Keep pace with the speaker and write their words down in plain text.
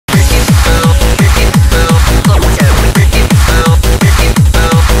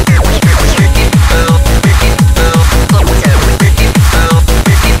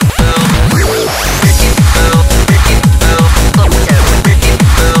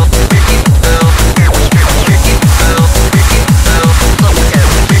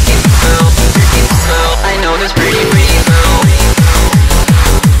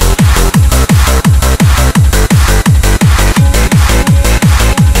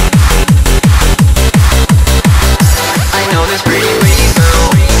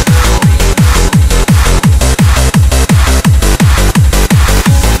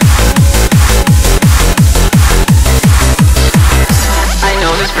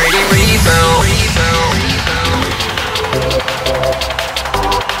pretty rebel.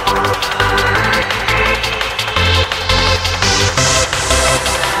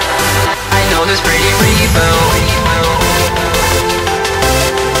 I know this pretty rebel.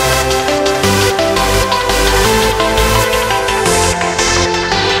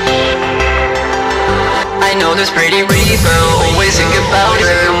 I know this pretty rebel. Always think about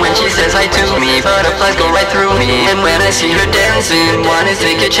her when she says hi to me. Butterflies go right through me. And when I see her dancing, wanna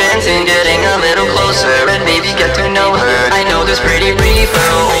take a chance in getting a little closer and maybe get to know her. I know this pretty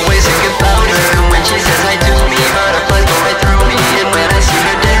rebel. Always think about her when she says hi to me. Butterflies go right through me. And when I see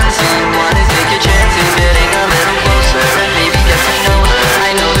her dancing, wanna take a chance in getting a little closer and maybe get to know her.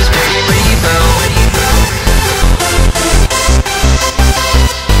 I know this pretty rebel.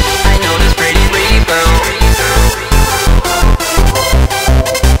 I know this pretty rebel.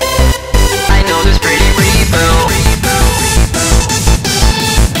 I know this pretty rebel.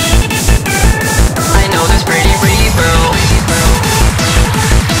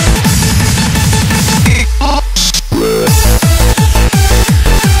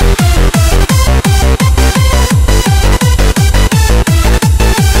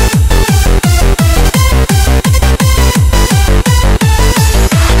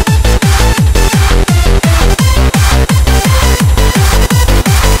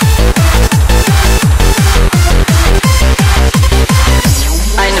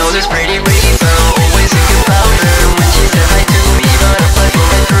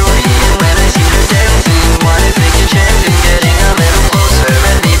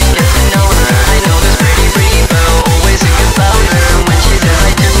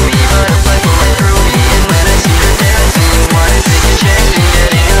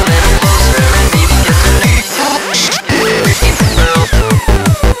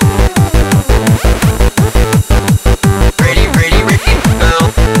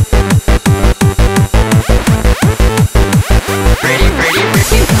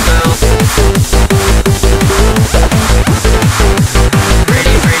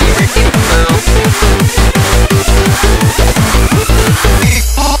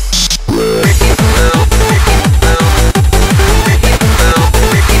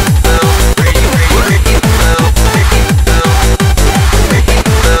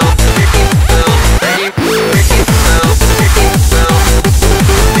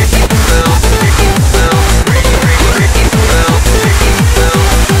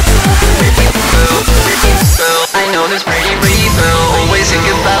 I know this pretty rebel. Always think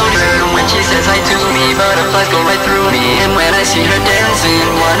about her when she says hi to me. Butterflies go right through me. And when I see her dance,